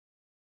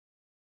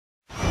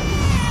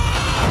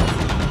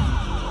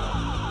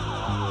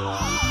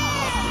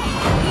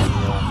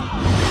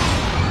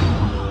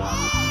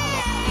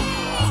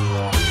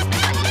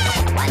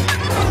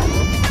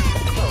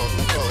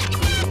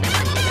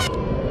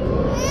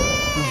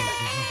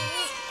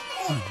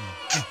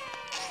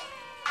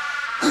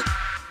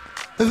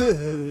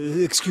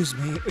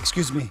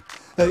Excuse me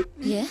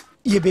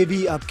ये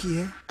baby आपकी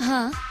है?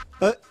 हाँ।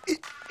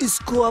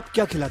 इसको आप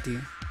क्या खिलाती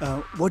हैं?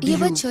 ये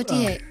बहुत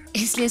छोटी है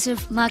इसलिए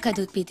सिर्फ माँ का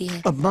दूध पीती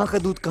है। अब माँ का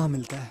दूध कहाँ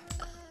मिलता है?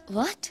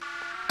 What?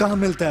 कहाँ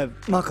मिलता है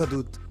माँ का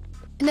दूध?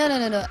 No.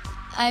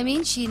 I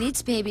mean she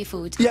needs baby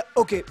food. Yeah,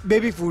 okay,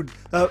 baby food.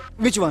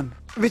 Which one?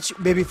 Which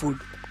baby food?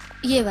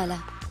 ये वाला।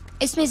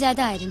 इसमें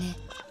ज्यादा आयरन है।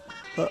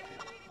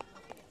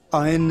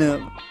 आयरन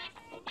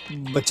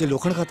बच्चे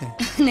लोखंड खाते हैं?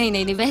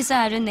 नहीं वैसा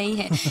आयरन नहीं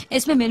है।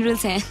 इसमें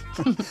मिनरल्स हैं।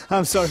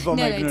 I'm sorry for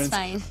my ignorance. It's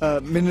fine.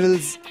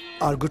 Minerals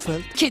are good for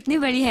health. कितनी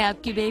बड़ी है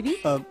आपकी बेबी?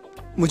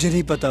 मुझे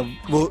नहीं पता,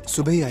 वो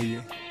सुबह ही आई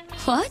है।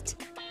 What?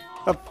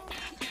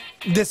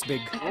 This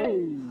big.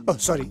 Oh,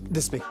 sorry,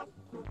 this big.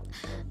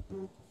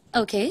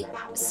 Okay,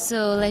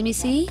 so let me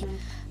see.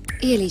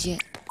 ये लीजिए,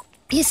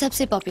 ये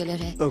सबसे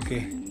पॉपुलर है।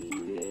 Okay.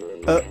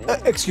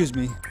 Excuse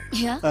me.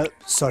 Yeah.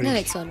 Sorry. No,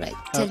 it's all right.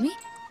 Tell me.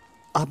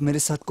 आप मेरे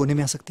साथ कोने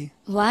में आ सकती हैं?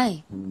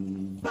 Why?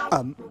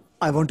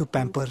 I want to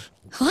pamper.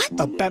 What?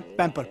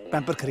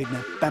 Pamper खरीदना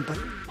है. Pamper,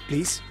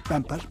 please.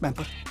 Pamper.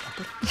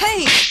 Hey.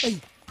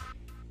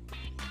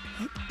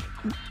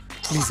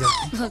 Please help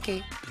me. Okay.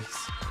 Please.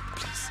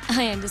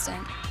 I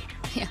understand.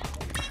 Yeah.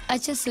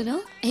 अच्छा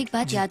सुनो, एक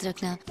बात याद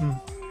रखना।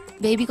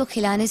 बेबी को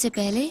खिलाने से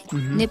पहले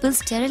निपल्स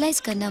स्टेरिलाइज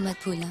करना मत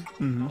भूलना।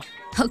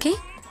 Okay?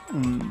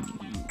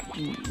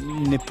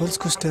 Nipples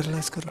को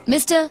स्टेरिलाइज करो?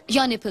 Mister,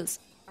 your nipples.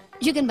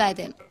 You can buy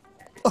them.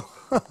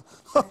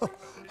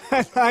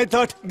 I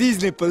thought these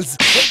nipples.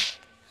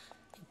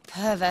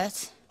 Pervert.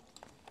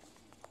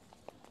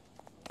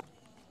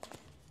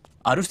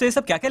 Aarush तो ये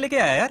सब क्या क्या लेके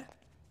आया यार?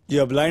 You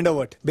are blind or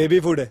what? Baby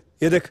food है,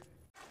 ये देख।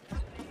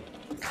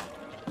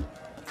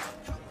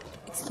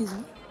 Excuse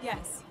me?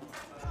 Yes.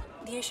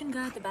 The Asian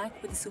guy at the back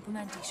with the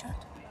Superman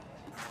t-shirt?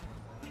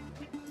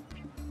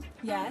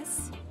 Yes.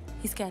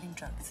 He's carrying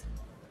drugs.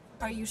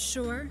 Are you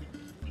sure?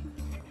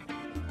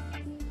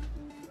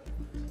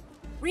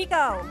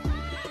 Rico!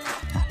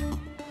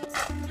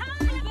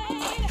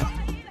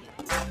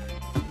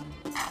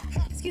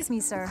 Excuse me,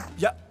 sir.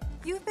 Yeah.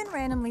 You've been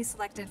randomly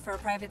selected for a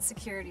private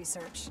security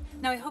search.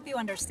 Now, I hope you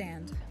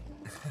understand.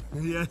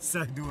 Yes,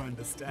 I do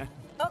understand.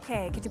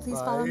 Okay, could you please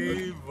follow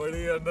me?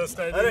 बड़ी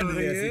understanding हो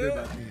रही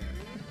है।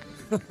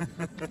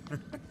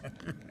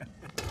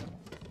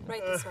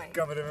 Right this way.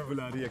 कमरे में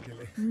बुला रही है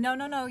अकेले।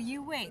 No,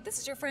 you wait. This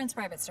is your friend's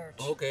private search.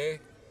 Okay.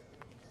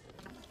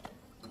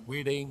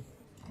 Waiting.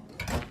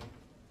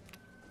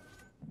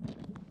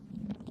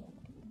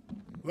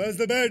 Where's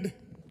the bed?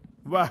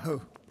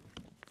 Wow.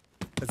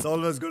 It's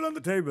always good on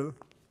the table.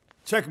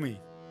 Check me.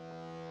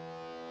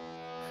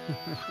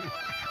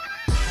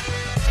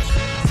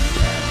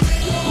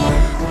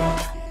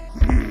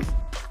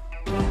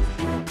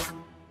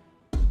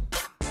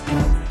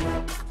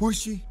 Who is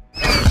she?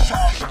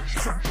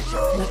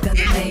 Not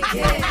gonna make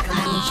it. Come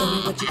on, show me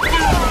what you got.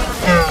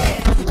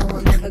 You know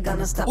I'm never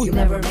gonna stop. You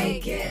never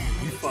make it.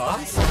 You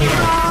fast?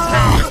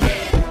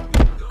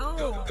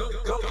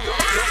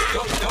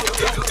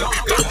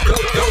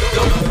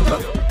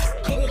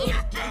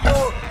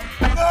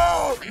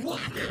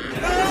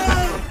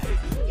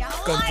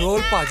 Control,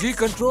 Paji,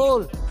 control.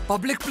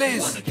 Public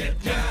place.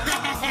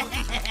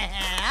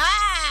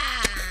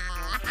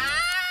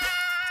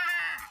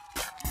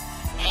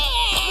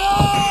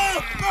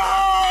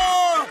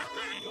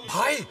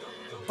 भाई,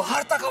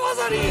 बाहर तक आवाज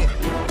आ रही है।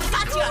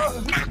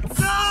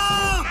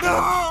 No,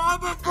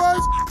 I'm a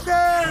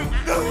buzzkill.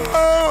 No.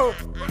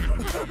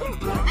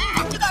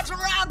 You got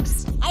drugs.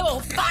 I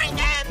will find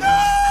them.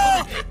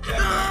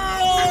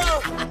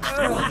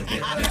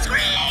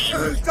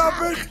 Stop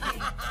it.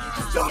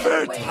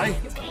 भाई,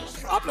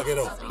 आप लगे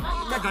रहो।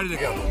 मैं गाड़ी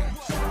लेके आता हूँ।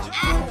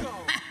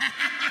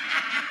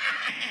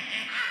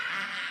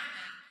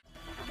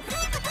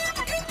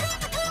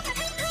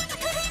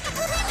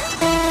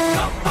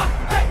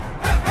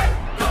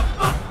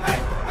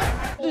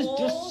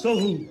 So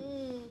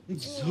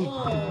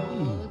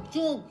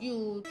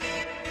cute.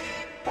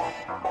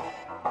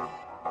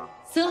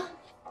 सर,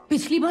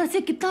 पिछली बार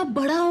से कितना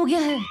बड़ा हो गया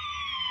है।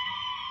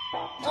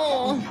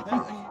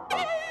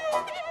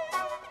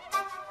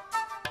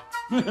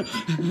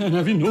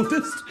 Have you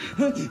noticed?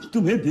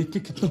 तुम्हें देख के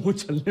कितना वो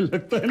चलने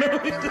लगता है ना।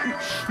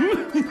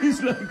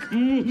 It's like...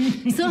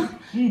 सर,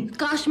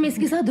 काश मैं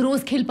इसके साथ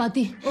रोज खेल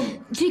पाती।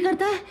 जी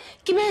करता है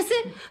कि मैं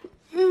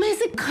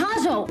इसे खा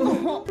जाऊं।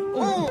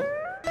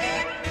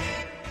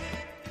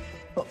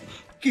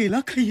 केला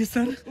खाइए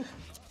सर।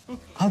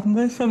 अब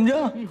मैं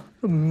समझा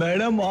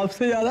मैडम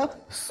आपसे ज्यादा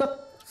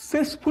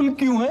सक्सेसफुल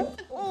क्यों है।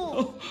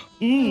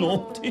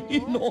 नॉटी।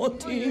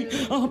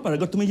 हाँ, पर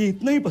अगर तुम्हें ये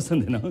इतना ही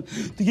पसंद है ना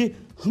तो ये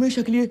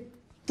हमेशा के लिए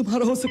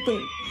तुम्हारा हो सकता है।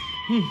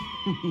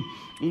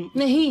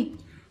 नहीं,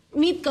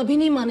 मीत कभी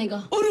नहीं मानेगा।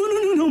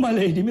 No my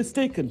lady,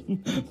 mistake.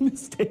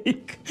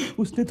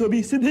 उसने तो अभी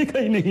इसे देखा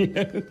ही नहीं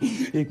है।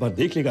 एक बार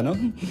देख लेगा ना,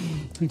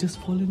 just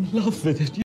fall in love with it.